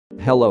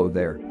Hello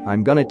there,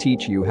 I'm gonna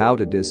teach you how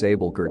to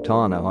disable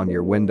Cortana on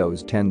your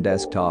Windows 10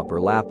 desktop or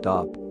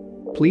laptop.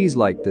 Please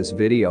like this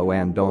video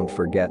and don't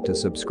forget to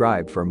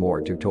subscribe for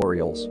more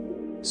tutorials.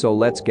 So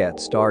let's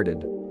get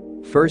started.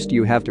 First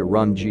you have to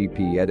run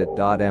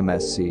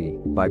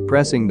gpedit.msc by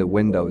pressing the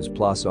Windows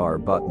 +R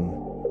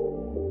button.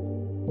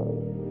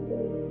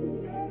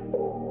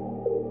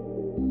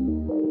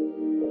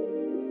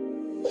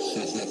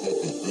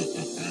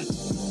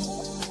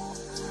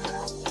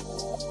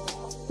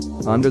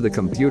 Under the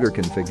computer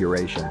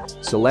configuration,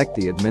 select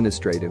the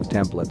administrative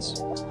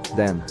templates.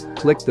 Then,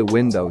 click the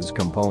Windows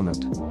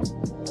component.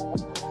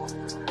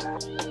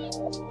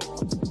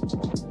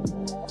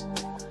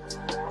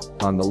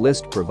 On the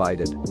list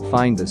provided,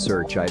 find the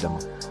search item.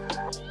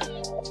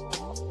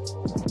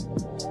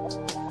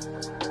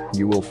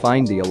 You will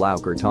find the Allow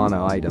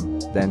Cortana item,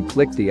 then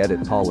click the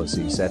Edit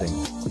Policy setting.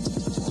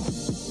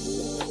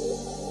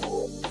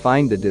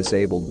 Find the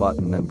Disabled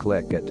button and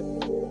click it.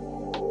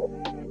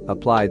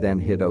 Apply, then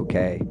hit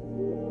OK.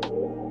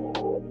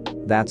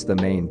 That's the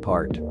main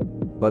part.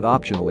 But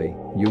optionally,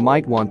 you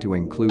might want to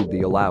include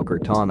the Allow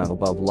Cortana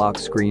above lock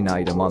screen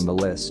item on the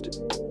list.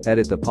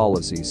 Edit the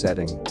policy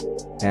setting.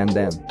 And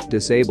then,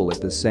 disable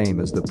it the same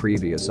as the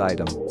previous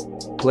item.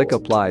 Click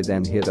Apply,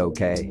 then hit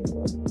OK.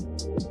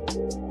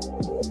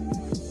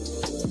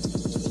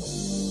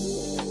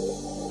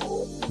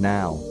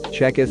 Now,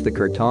 check if the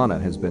Cortana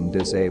has been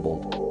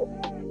disabled.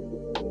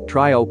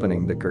 Try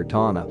opening the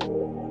Cortana.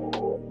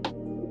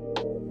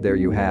 There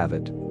you have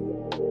it.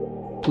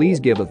 Please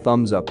give a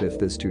thumbs up if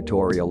this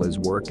tutorial is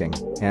working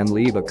and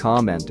leave a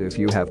comment if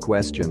you have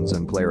questions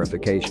and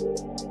clarification.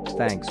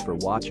 Thanks for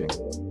watching.